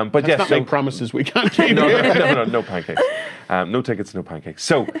 But Let's yes, not make promises we can't keep. no pancakes. No tickets, no pancakes.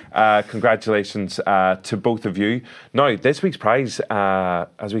 So, congratulations to both of you. Now, this week's prize,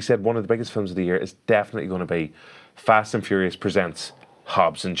 as we said, one of the biggest films of the year is definitely going to be Fast and Furious Presents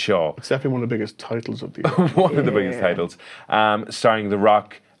Hobbs and Shaw. It's definitely one of the biggest titles of the year. One of the biggest titles. Starring The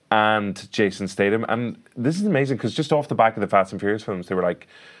Rock and Jason Statham. And this is amazing because just off the back of the Fast and Furious films, they were like,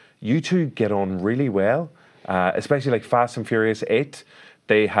 you two get on really well, especially like Fast and Furious 8.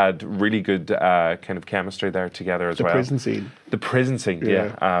 They had really good kind of chemistry there together as well. The prison scene,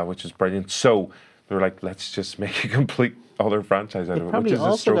 yeah, which is brilliant. So they were like, let's just make a complete other franchise out of it, which is a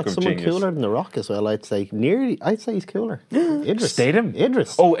also stroke got of someone genius. cooler than The Rock as well, I'd say. I'd say he's cooler. Idris. Statham?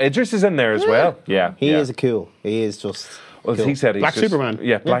 Idris. Oh, Idris is in there as well. Yeah. He is cool. He is just Well, as cool. he said, he's Black just, Superman.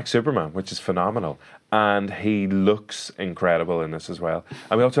 Yeah, Black Superman, which is phenomenal. And he looks incredible in this as well.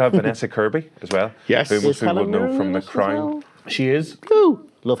 And we also have Vanessa Kirby as well. Yes. Who most Is people would Helen know Mirren from in The this as Crown. well? She is.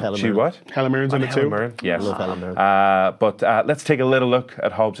 Love Helen She Mirren. what? Helen Mirren's in it Helen too. Mirren, yes. Love Helen Mirren. But let's take a little look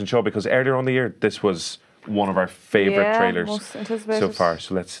at Hobbs and Shaw because earlier on the year, this was one of our favourite Yeah, trailers most anticipated. so far.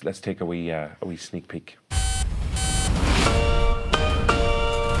 So let's take a wee sneak peek.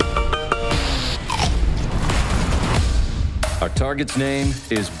 Our target's name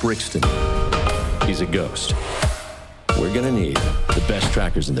is Brixton. He's a ghost. We're gonna need the best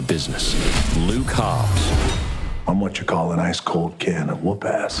trackers in the business. Luke Hobbs. I'm what you call an ice-cold can of whoop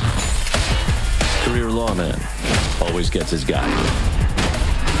ass. Career lawman. Always gets his guy.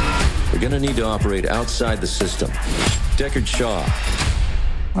 We're gonna need to operate outside the system. Deckard Shaw.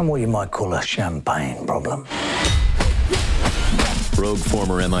 I'm what you might call a champagne problem. Rogue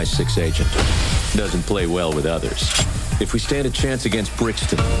former MI6 agent. Doesn't play well with others. If we stand a chance against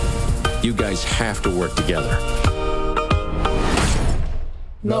Brixton, you guys have to work together.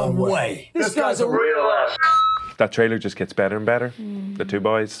 No way. This guy's a real ass. That trailer just gets better and better. The two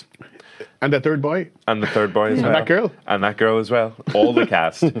boys. And the third boy. And the third boy as And well. that girl. And that girl as well. All the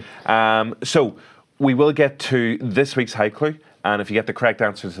cast. So we will get to this week's High Clue. And if you get the correct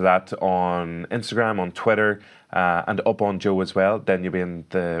answer to that on Instagram, on Twitter, and up on Joe as well, then you'll be in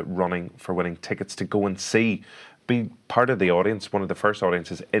the running for winning tickets to go and see, be part of the audience, one of the first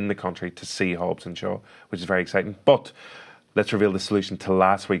audiences in the country to see Hobbs and Shaw, which is very exciting. But let's reveal the solution to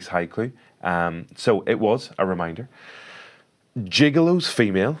last week's High Clue. So it was a reminder. Gigolo's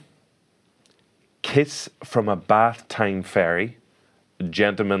female, kiss from a bath time fairy,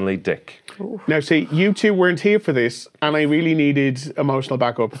 gentlemanly dick. Now, see, you two weren't here for this, and I really needed emotional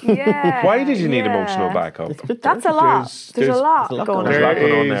backup. Yeah. Why did you need emotional backup? That's a lot. There's a lot going on. There's a lot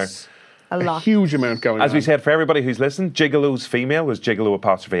going on there. A lot. Huge amount going on. As we said, for everybody who's listened, Gigolo's female was Gigolo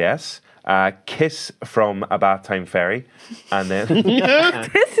apostrophe S. Kiss from a bath time fairy. And then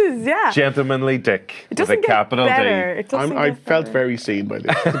This is, gentlemanly dick It with a doesn't get capital better. D. It doesn't I get felt better. very seen by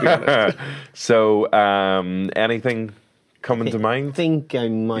this, to be honest. So, anything coming to mind? I think I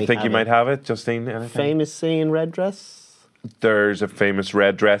might You think have you might have it, Justine? Anything? Famous scene, red dress. There's a famous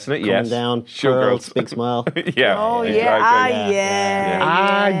red dress in it, Coming yes. down, Showgirls. pearls, big smile. Yeah. Oh, exactly.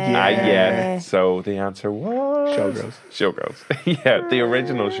 yeah. So the answer was... Showgirls. Showgirls. Yeah, the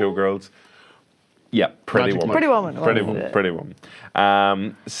original Showgirls. Yeah, Pretty Magic Woman. Pretty Woman. Pretty Woman. Pretty Woman.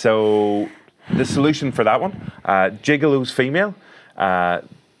 So the solution for that one, Gigolo's female. The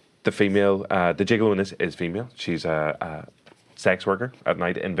Gigolo in this is female. She's a sex worker at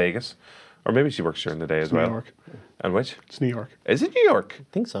night in Vegas. Or maybe she works during the day as well. New York. And which? It's New York. Is it New York? I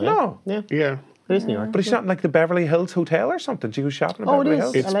think so. No. Yeah. Yeah. It is New York. But she's not in like the Beverly Hills Hotel or something. She goes shopping in Oh, it Beverly is.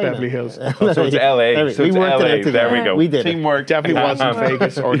 Hills. It's LA Beverly now. Hills. Oh, so it's LA. So We it's worked it LA. out together. There we go. We did it. Teamwork. Definitely wasn't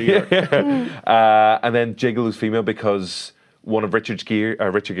Vegas or New York. And then Gigolo's female because one of Richard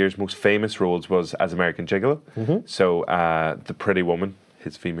Gere's most famous roles was as American Gigolo. So the Pretty Woman,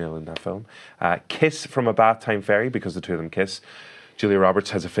 his female in that film. Kiss from a bath time fairy because the two of them kiss. Julia Roberts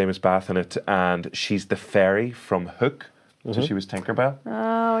has a famous bath in it, and she's the fairy from Hook. So she was Tinkerbell.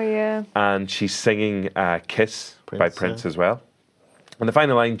 Oh, yeah. And she's singing Kiss by Prince, Prince yeah. as well. And the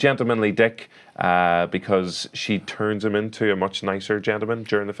final line, gentlemanly dick, because she turns him into a much nicer gentleman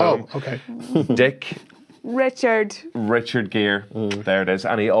during the film. Oh, okay. Dick, Richard. Gere, there it is.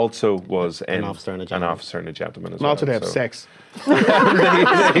 And he also was in Officer and a An Gentleman. Officer and a Gentleman as And well. also to have so- sex. They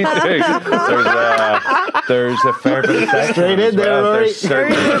do. There's a fair bit of sex. Straight in there, Rory. There's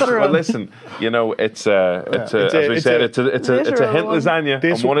certainly- Well, listen, you know, it's a hint lasagna.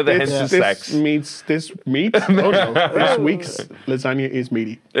 And one of the hints is sex. This meat? Oh no, this week's lasagna is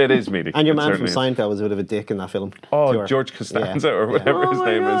meaty. It is meaty. And your It man from certainly is. Seinfeld was a bit of a dick in that film. Oh, Sure. George Costanza or whatever his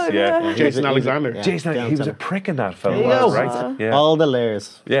name is. Yeah. Jason Alexander. Jason, he was a prick in that film, There you go. right? Yeah. All the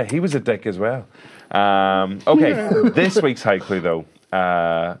layers. Yeah, he was a dick as well. Okay, this week's high clue though.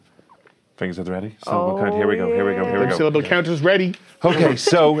 Fingers are ready. So we'll count. Here we go. Syllable counter's ready. Okay,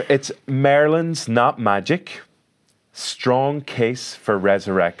 so it's Merlin's Not Magic, Strong Case for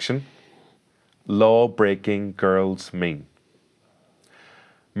Resurrection, Law-Breaking Girls Mean.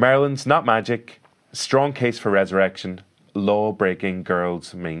 Merlin's Not Magic, Strong Case for Resurrection, Law-Breaking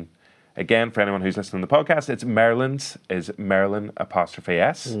Girls Mean. Again, for anyone who's listening to the podcast, it's Merlin's is Merlin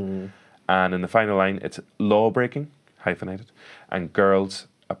 'S. And in the final line, it's law-breaking, hyphenated, and girls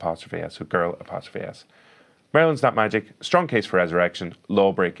 'S, so girl 'S. Merlin's Not Magic, Strong Case for Resurrection,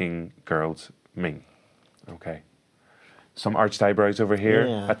 Law-Breaking Girls Mean. Okay. Some arched eyebrows over here,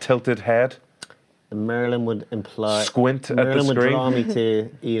 Yeah. a tilted head. Merlin would imply... Squint at the Merlin would screen. draw me to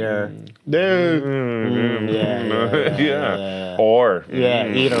either... Yeah. Or.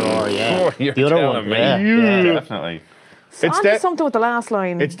 Either or, yeah. Oh, you're the other telling one, me. yeah. Definitely. So It's onto something with the last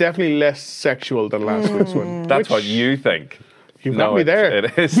line. It's definitely less sexual than last week's one. That's what you think. You've got me there.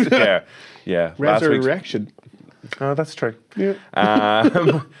 It is, yeah. Yeah. Last week's- Resurrection. Oh, that's true. Yeah.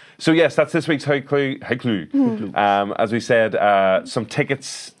 So yes, that's this week's high clue. As we said, some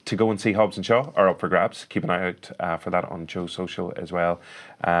tickets to go and see Hobbs and Shaw are up for grabs. Keep an eye out for that on Joe's social as well.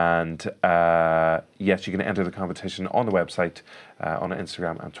 And yes, you can enter the competition on the website, on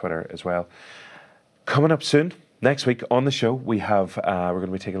Instagram and Twitter as well. Coming up soon, next week on the show, we have we're going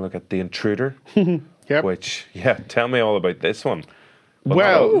to be taking a look at The Intruder. Yep. Which, tell me all about this one.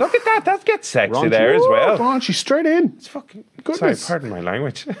 Well, look at that. That gets sexy Raunchy. there as well. Raunchy, straight in. It's fucking goodness. Sorry, pardon my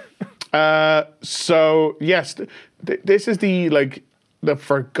language. So yes, this is the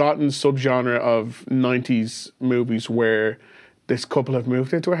forgotten subgenre of 90s movies where this couple have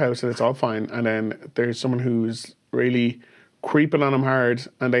moved into a house and it's all fine, and then there's someone who's really creeping on them hard,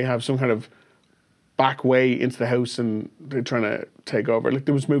 and they have some kind of back way into the house and they're trying to take over. Like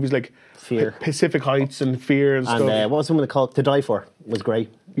there was movies like Fear. Pacific Heights and Fear and And stuff. what was the one called To Die For? Was great.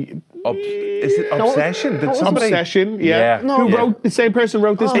 Is it Obsession? Did somebody? Obsession, yeah. No. Who wrote the same person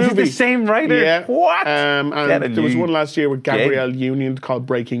wrote this movie? Is it the same writer? Yeah. What? And Get a there was new one last year with Gabrielle Union called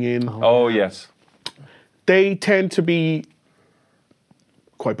Breaking In. Oh yes. They tend to be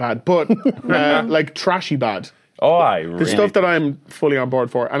quite bad, but like trashy bad. Oh, The stuff that I'm fully on board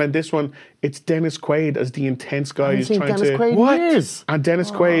for. And in this one, it's Dennis Quaid as the intense guy who's trying Dennis to... Quaid What? years. And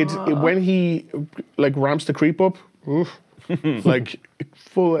Dennis Quaid, when he like ramps the creep up, oof, like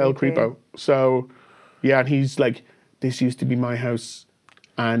full L creep out. So, yeah, and he's like, this used to be my house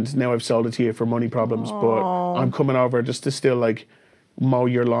and now I've sold it to you for money problems, but I'm coming over just to still like mow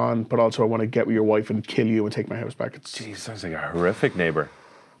your lawn, but also I want to get with your wife and kill you and take my house back. It's, Jeez, sounds like a horrific neighbour.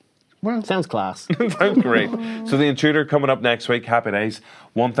 well, Sounds class. Sounds great. So The Intruder coming up next week. Happy days.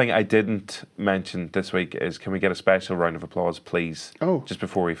 One thing I didn't mention this week is, can we get a special round of applause, please? Oh. Just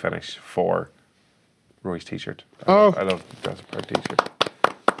before we finish, for Roy's t-shirt. Oh. I love Dress Up Proud t-shirt.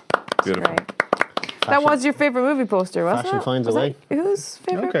 Beautiful. That was your favourite movie poster, wasn't Fashion it? finds Was a it? Whose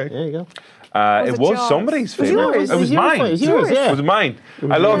favourite? okay. There you go. It it was Jaws? somebody's Was favourite. yours? It was mine. It was yours, yeah. It was mine.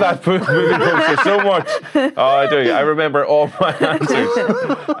 I love that movie poster so much. Oh, I do. I remember all my answers.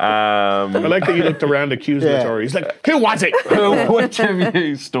 I like that you looked around accusatory. He's like, who was it? Which of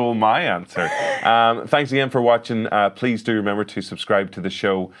you stole my answer? Thanks again for watching. Please do remember to subscribe to the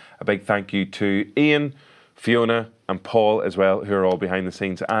show. A big thank you to Ian, Fiona, and Paul as well, who are all behind the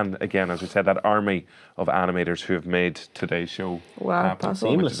scenes. And again, as we said, that army of animators who have made today's show happen,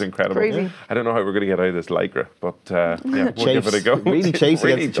 which is incredible. Crazy. I don't know how we're going to get out of this lycra, but yeah, we'll give it a go. Really chase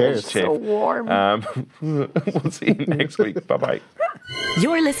against the does chairs. chafe. So warm. We'll see you next week. Bye-bye.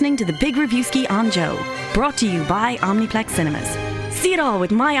 You're listening to the Big Reviewski on Joe, brought to you by Omniplex Cinemas. See it all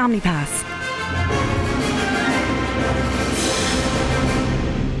with my OmniPass.